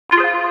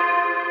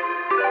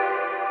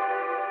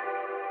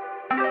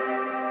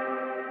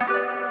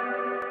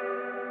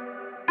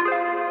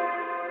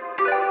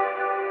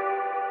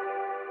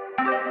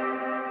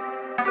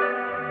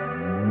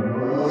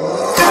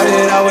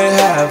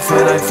half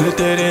and I flipped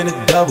it in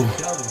a double.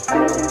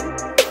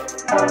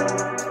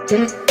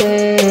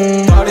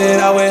 Started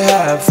out with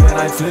half and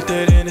I flipped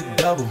it in a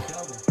double.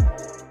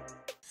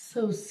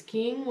 So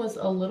skiing was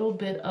a little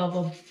bit of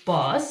a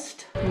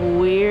bust.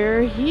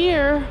 We're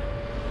here.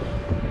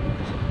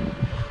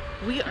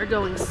 We are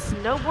going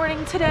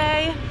snowboarding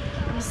today.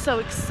 I'm so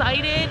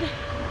excited.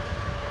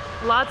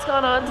 Lots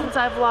gone on since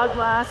I vlogged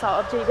last.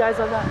 I'll update you guys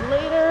on that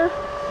later.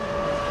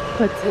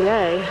 But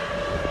today,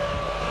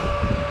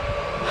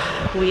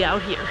 we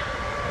out here.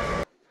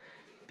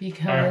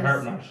 Because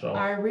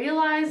I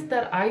realized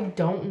that I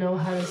don't know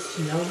how to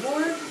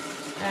snowboard.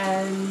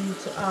 And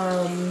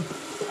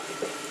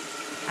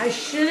I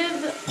should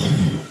have,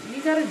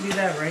 you gotta do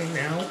that right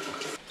now.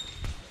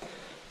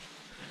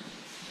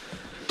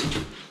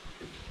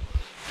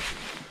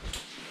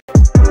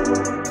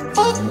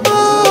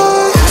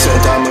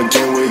 Said I'm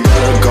again, we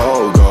gotta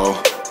go.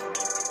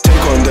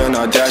 Take one, then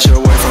I dash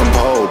away from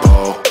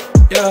Popo.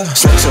 Yeah,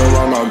 snakes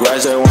around my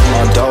grass, they want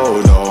my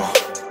dodo.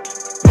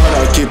 But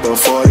I keep a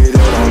 40, they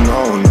don't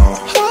know, no.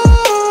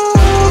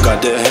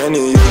 Got the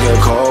Henny, you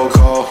get cold.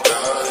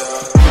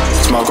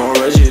 Smoke on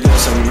Reggie,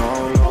 that's a no.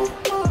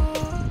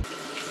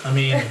 I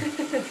mean,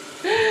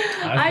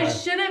 I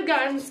should have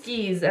gotten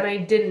skis and I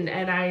didn't,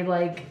 and I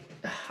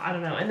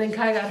don't know. And then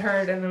Kai got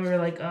hurt, and then we were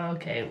like, oh,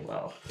 okay,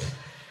 well,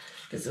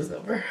 this is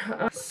over.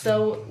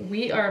 So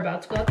we are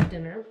about to go out to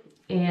dinner,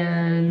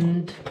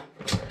 and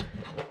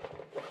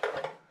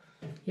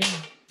yeah,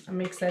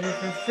 I'm excited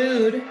for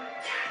food.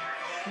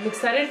 I'm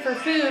excited for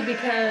food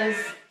because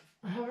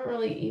I haven't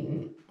really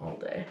eaten all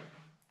day.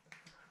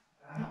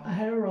 I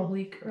had a roll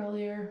week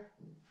earlier,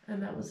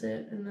 and that was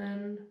it. And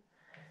then,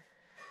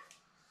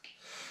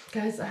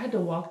 guys, I had to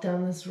walk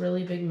down this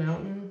really big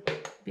mountain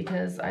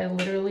because I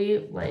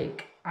literally,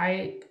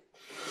 I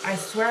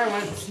swear I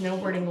went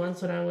snowboarding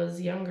once when I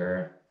was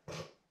younger,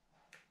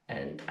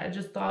 and I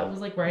just thought it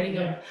was like riding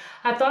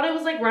I thought it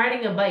was like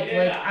riding a bike.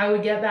 Like, I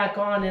would get back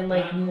on and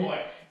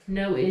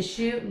no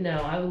issue.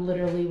 No, I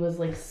literally was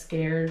like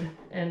scared,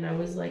 and I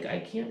was like, I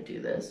can't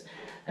do this.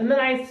 And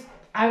then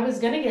I was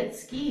gonna get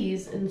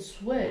skis and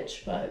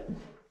switch, but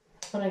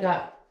when I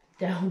got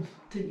down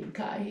to meet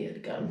Kai, he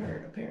had gotten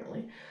hurt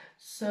apparently.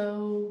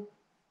 So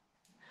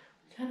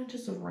we kind of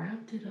just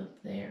wrapped it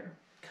up there.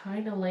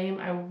 Kind of lame.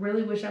 I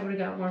really wish I would have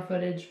got more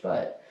footage,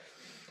 but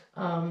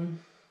I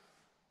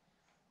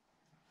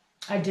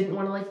didn't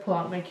want to pull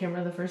out my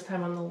camera the first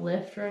time on the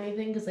lift or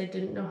anything because I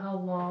didn't know how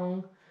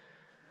long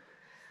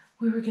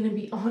we were gonna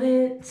be on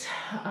it.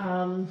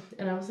 And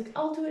I was like,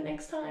 I'll do it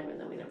next time, and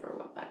then we never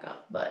went back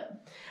up.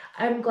 But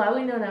I'm glad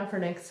we know now for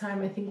next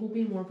time. I think we'll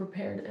be more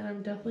prepared, and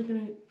I'm definitely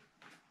gonna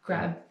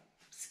grab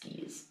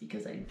skis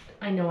because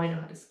I know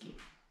how to ski.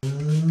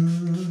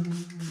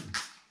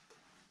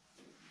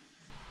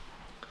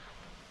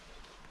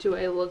 Do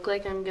I look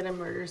like I'm gonna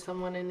murder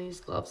someone in these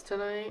gloves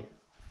tonight?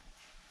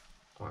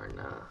 Or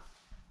not?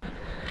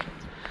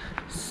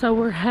 So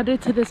we're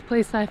headed to this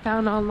place I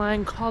found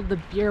online called the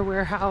Beer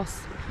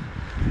Warehouse.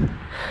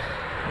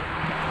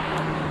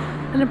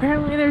 And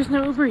apparently there's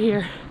no Uber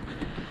here.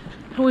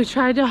 And we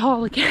tried to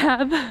haul a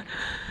cab.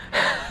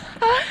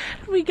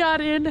 We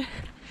got in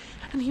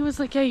and he was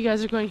like, yeah, you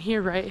guys are going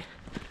here, right?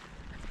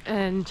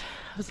 And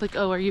I was like,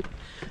 oh, are you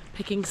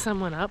picking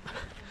someone up?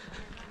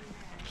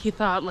 He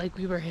thought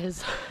we were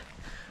his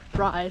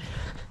ride.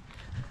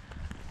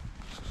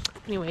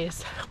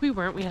 Anyways, we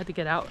weren't. We had to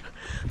get out.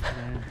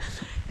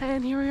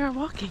 And here we are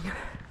walking.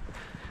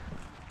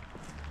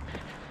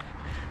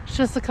 It's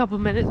just a couple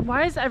minutes.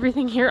 Why is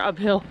everything here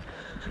uphill?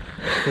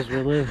 Because we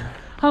live.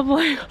 I'm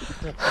like,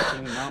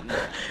 mountain.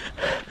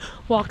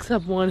 walks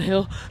up one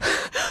hill.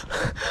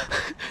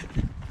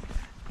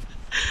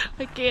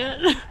 I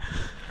can't.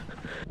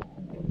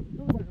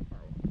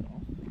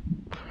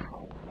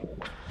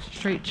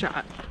 Straight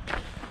shot.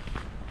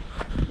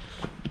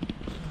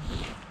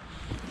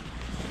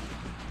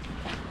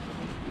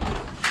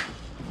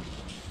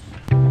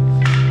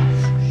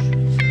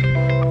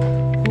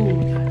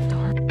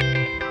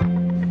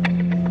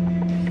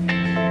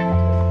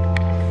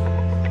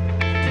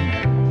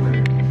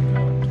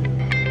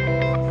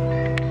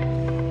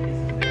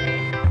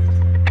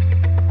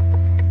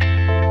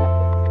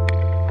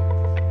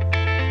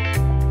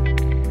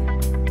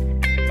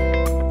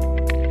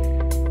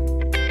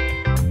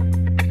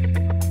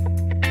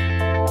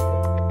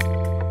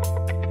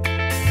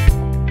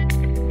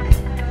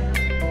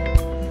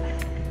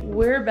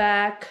 We're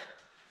back.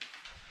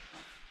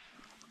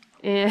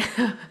 And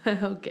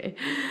okay.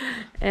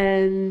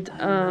 And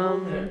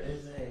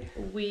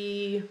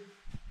we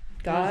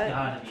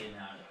got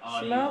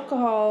some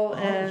alcohol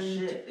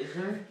and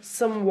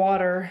some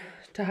water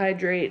to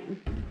hydrate.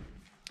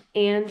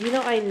 And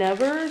I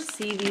never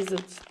see these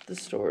at the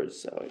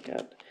stores, so I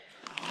got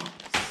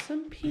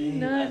some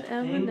peanut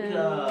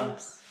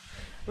M&Ms.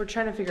 We're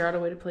trying to figure out a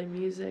way to play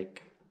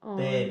music on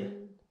Babe.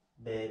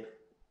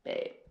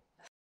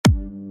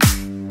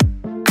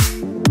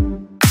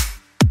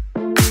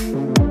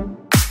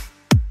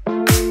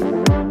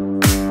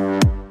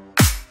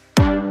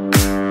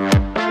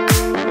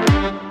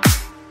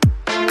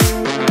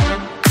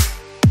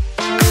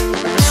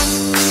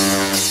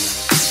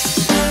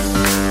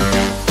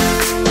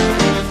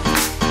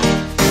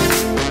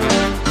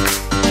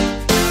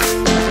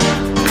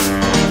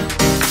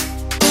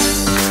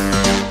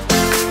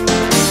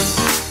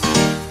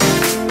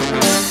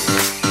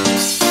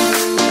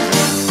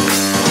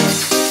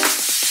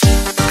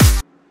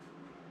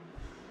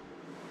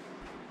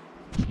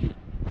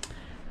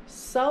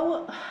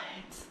 So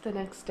it's the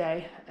next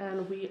day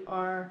and we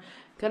are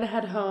gonna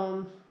head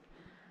home,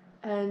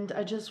 and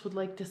I just would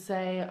like to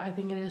say I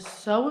think it is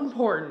so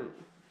important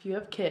if you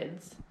have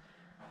kids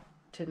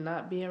to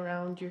not be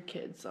around your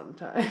kids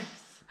sometimes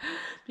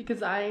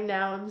because I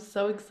now am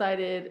so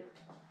excited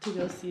to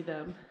go see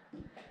them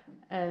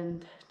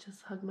and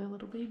just hug my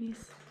little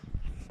babies.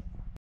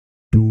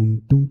 The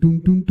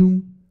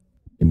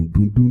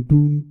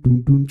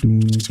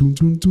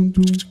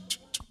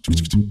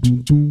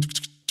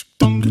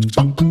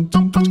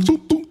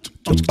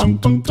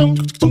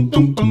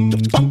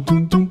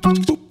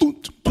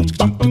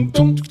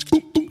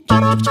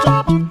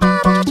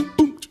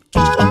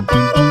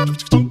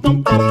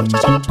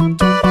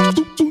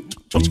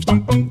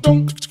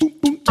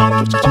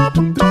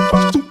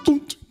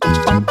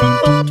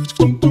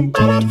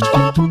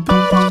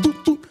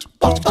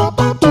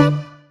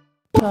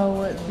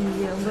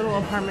little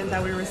apartment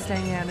that we were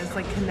staying in is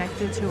like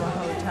connected to a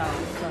hotel,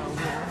 so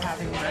we're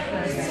having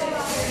breakfast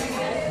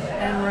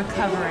and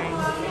recovering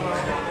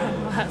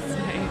from last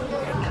night.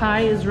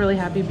 Kai is really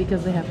happy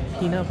because they have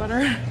peanut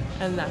butter,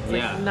 and that's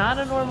like not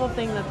a normal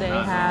thing that they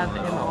have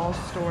in all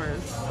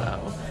stores,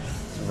 so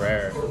It's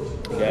rare.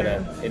 You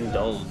gotta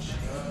indulge.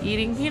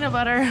 Eating peanut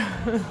butter.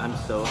 I'm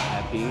so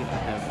happy to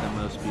have the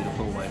most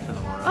beautiful wife in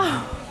the world.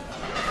 Oh.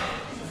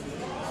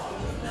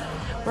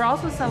 We're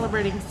also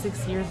celebrating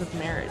 6 years of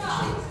marriage.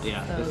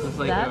 Yeah, So this is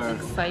like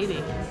that's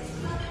exciting.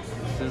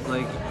 This is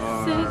like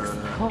our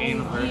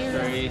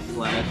anniversary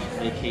slash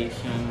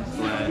vacation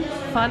slash.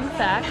 Fun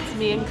fact,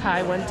 me and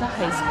Kai went to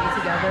high school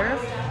together,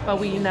 but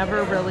we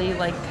never really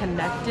like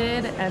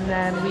connected, and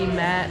then we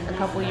met a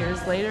couple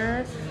years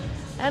later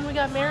and we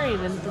got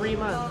married in 3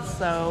 months.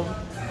 So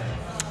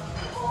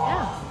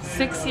yeah,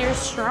 6 years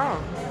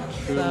strong.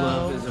 True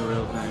love is a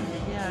real thing.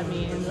 Yeah, I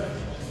mean,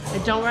 I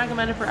don't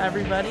recommend it for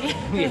everybody,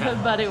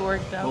 but it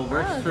worked out. What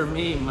works for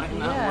me might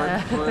not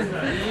work for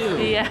you.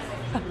 Yeah.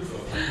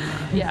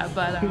 Yeah,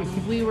 but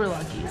we were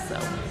lucky, so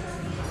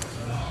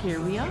here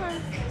we are.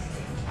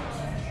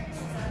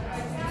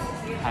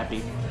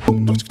 Happy.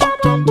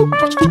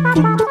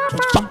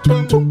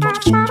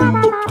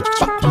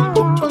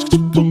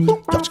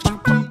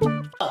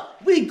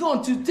 We're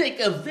going to take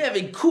a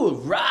very cool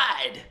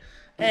ride.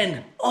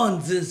 And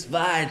on this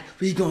ride,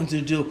 we're going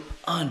to do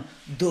un,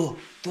 do,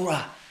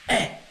 trois,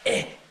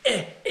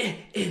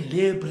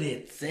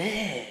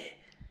 Liberec.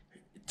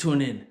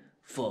 Tune in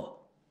for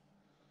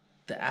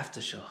the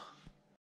after show.